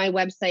 at my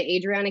website,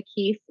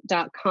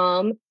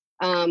 adrianakeefe.com.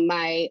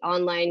 My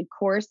online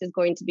course is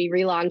going to be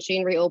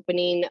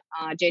reopening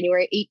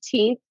January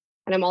 18th.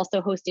 And I'm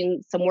also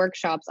hosting some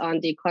workshops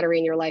on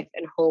decluttering your life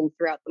and home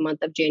throughout the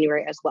month of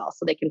January as well.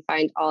 So they can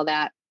find all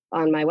that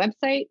on my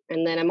website.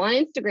 And then I'm on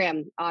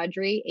Instagram,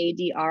 Audrey,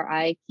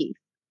 Adri Keefe.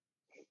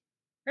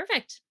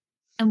 Perfect.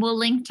 And we'll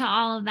link to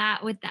all of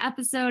that with the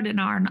episode and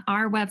on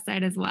our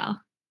website as well.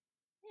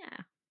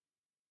 Yeah.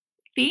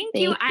 Thank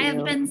you. I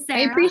have been Sarah.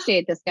 I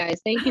appreciate this, guys.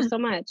 Thank you so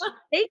much.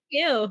 Thank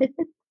you.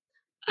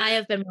 I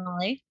have been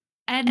Molly.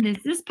 And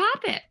this is Pop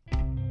It.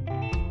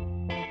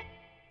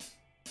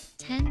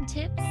 10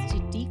 tips to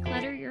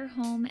declutter your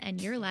home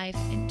and your life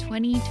in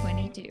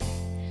 2022.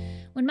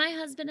 When my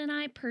husband and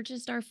I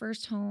purchased our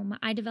first home,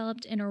 I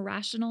developed an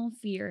irrational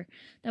fear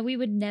that we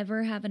would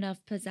never have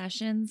enough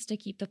possessions to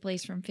keep the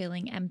place from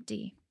feeling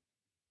empty.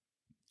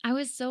 I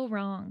was so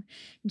wrong.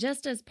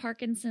 Just as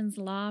Parkinson's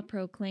law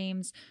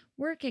proclaims,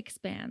 work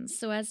expands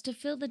so as to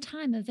fill the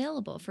time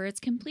available for its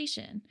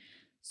completion,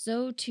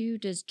 so too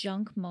does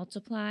junk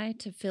multiply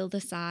to fill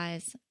the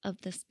size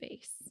of the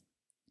space.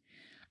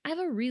 I have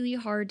a really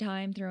hard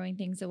time throwing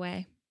things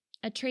away,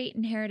 a trait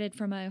inherited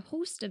from a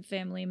host of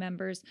family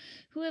members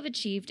who have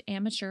achieved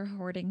amateur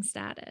hoarding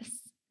status.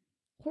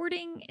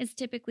 Hoarding is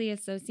typically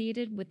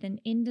associated with an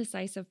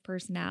indecisive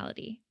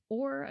personality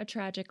or a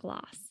tragic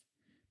loss.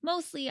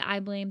 Mostly, I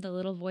blame the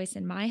little voice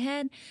in my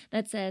head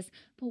that says,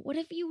 "But what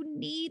if you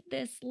need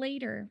this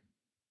later?"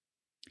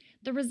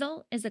 The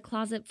result is a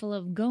closet full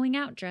of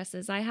going-out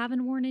dresses I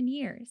haven't worn in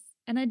years,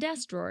 and a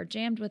desk drawer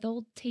jammed with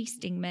old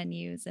tasting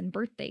menus and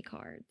birthday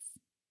cards.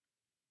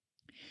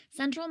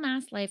 Central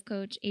Mass life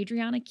coach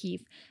Adriana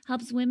Keefe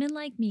helps women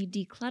like me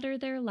declutter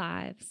their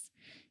lives.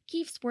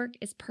 Keefe's work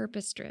is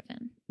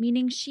purpose-driven,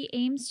 meaning she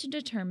aims to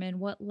determine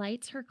what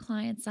lights her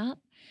clients up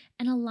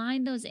and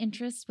align those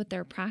interests with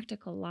their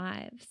practical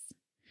lives.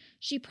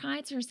 She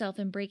prides herself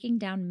in breaking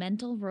down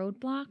mental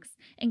roadblocks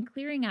and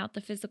clearing out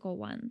the physical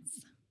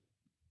ones.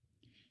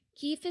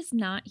 Keefe is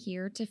not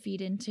here to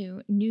feed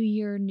into New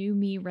Year, New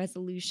Me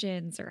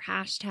resolutions or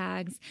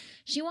hashtags.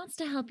 She wants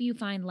to help you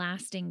find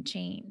lasting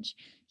change.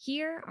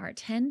 Here are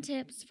 10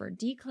 tips for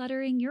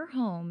decluttering your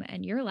home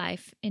and your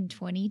life in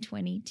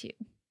 2022.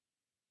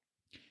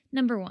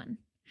 Number 1,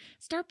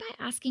 start by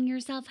asking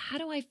yourself, how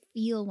do I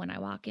feel when I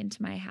walk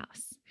into my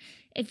house?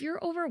 If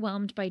you're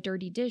overwhelmed by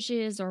dirty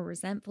dishes or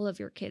resentful of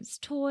your kids'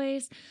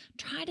 toys,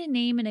 try to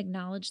name and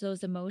acknowledge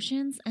those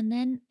emotions and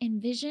then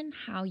envision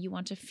how you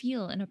want to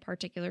feel in a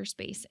particular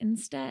space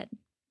instead.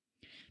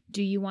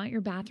 Do you want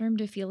your bathroom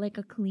to feel like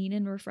a clean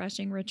and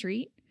refreshing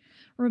retreat?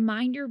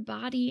 Remind your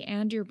body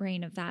and your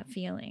brain of that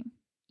feeling.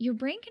 Your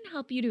brain can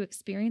help you to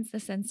experience the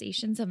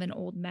sensations of an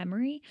old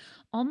memory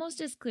almost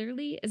as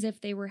clearly as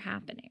if they were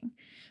happening.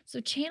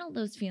 So channel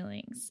those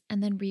feelings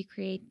and then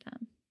recreate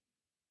them.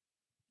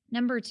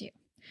 Number 2,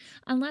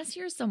 unless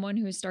you're someone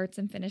who starts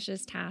and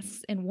finishes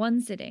tasks in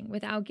one sitting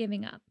without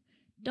giving up,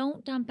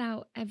 don't dump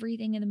out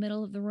everything in the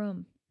middle of the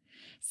room.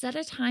 Set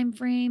a time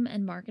frame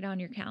and mark it on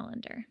your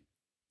calendar.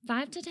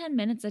 5 to 10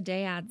 minutes a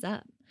day adds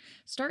up.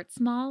 Start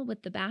small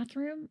with the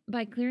bathroom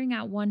by clearing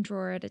out one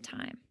drawer at a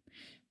time.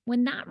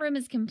 When that room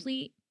is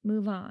complete,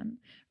 move on.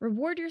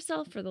 Reward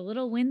yourself for the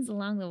little wins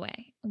along the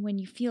way. When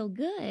you feel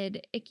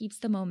good, it keeps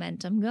the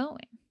momentum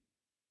going.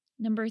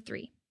 Number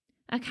 3,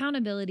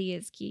 accountability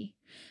is key.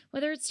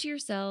 Whether it's to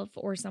yourself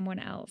or someone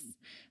else,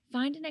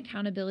 find an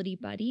accountability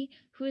buddy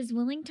who is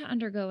willing to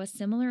undergo a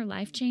similar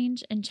life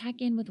change and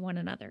check in with one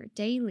another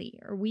daily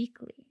or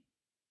weekly.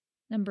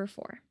 Number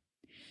 4,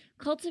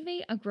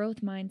 cultivate a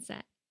growth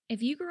mindset.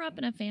 If you grew up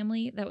in a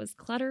family that was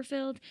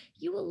clutter-filled,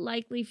 you will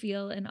likely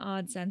feel an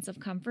odd sense of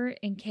comfort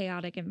in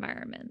chaotic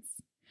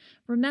environments.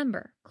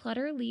 Remember,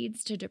 clutter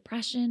leads to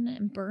depression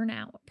and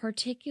burnout,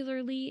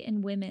 particularly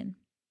in women.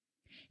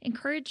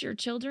 Encourage your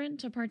children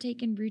to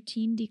partake in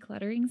routine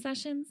decluttering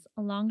sessions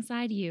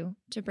alongside you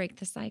to break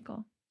the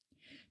cycle.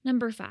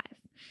 Number 5,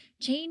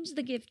 Change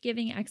the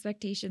gift-giving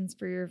expectations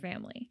for your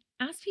family.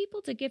 Ask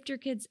people to gift your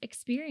kids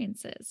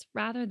experiences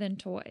rather than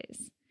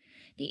toys.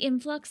 The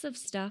influx of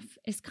stuff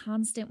is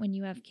constant when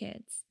you have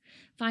kids.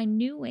 Find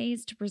new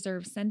ways to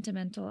preserve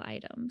sentimental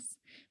items.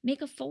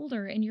 Make a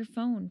folder in your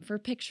phone for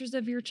pictures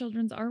of your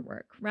children's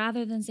artwork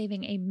rather than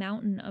saving a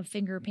mountain of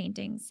finger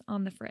paintings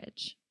on the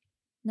fridge.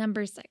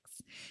 Number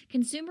 6,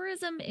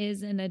 consumerism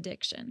is an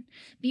addiction.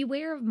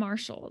 Beware of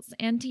Marshalls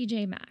and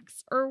TJ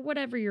Maxx, or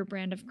whatever your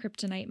brand of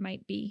kryptonite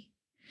might be.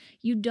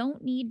 You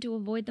don't need to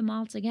avoid them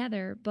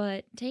altogether,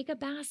 but take a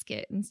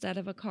basket instead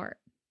of a cart.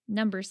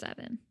 Number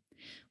 7,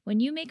 when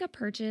you make a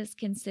purchase,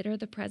 consider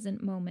the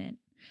present moment.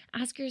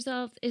 Ask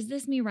yourself, is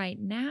this me right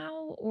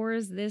now, or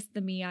is this the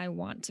me I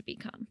want to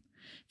become?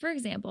 For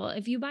example,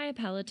 if you buy a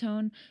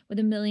Peloton with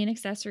 1 million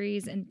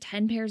accessories and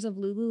 10 pairs of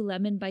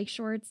Lululemon bike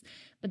shorts,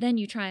 but then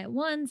you try it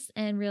once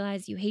and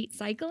realize you hate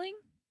cycling,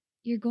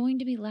 you're going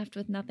to be left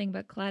with nothing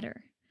but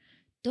clutter.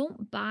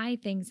 Don't buy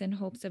things in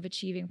hopes of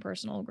achieving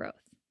personal growth.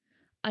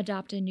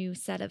 Adopt a new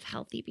set of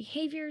healthy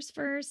behaviors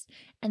first,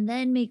 and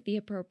then make the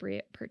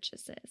appropriate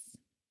purchases.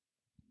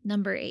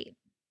 Number 8,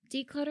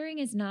 decluttering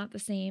is not the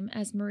same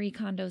as Marie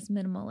Kondo's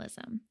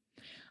minimalism.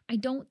 I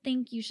don't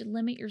think you should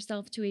limit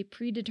yourself to a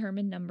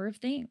predetermined number of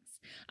things.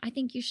 I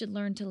think you should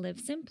learn to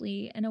live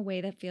simply in a way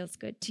that feels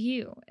good to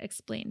you,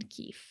 explained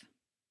Keefe.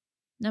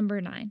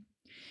 Number 9,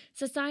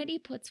 society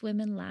puts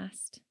women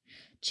last.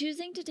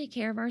 Choosing to take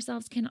care of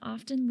ourselves can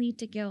often lead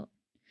to guilt.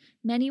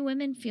 Many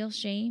women feel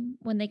shame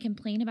when they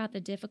complain about the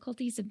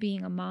difficulties of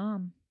being a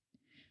mom.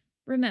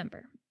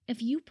 Remember,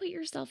 if you put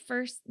yourself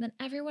first, then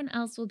everyone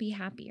else will be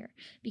happier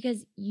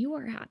because you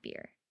are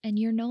happier and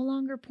you're no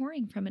longer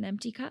pouring from an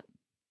empty cup.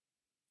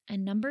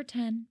 And number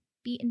 10,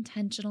 be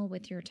intentional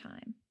with your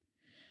time.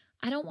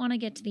 I don't want to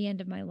get to the end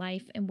of my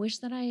life and wish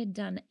that I had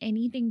done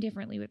anything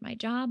differently with my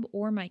job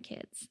or my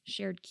kids,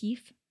 shared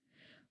Keefe.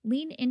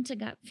 Lean into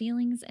gut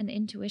feelings and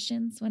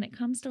intuitions when it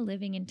comes to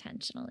living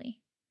intentionally.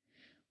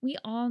 We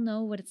all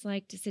know what it's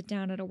like to sit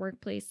down at a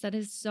workplace that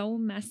is so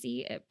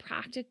messy it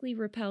practically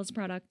repels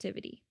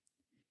productivity.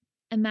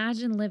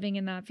 Imagine living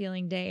in that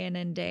feeling day in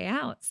and day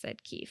out,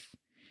 said Keefe.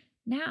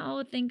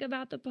 Now think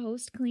about the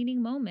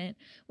post-cleaning moment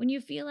when you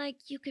feel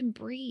like you can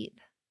breathe.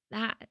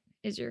 That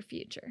is your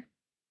future.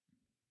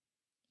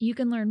 You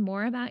can learn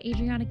more about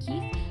Adriana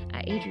Keefe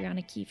at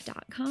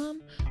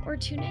adrianakeefe.com or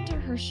tune into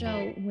her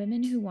show,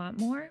 Women Who Want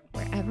More,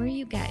 wherever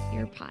you get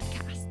your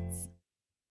podcasts.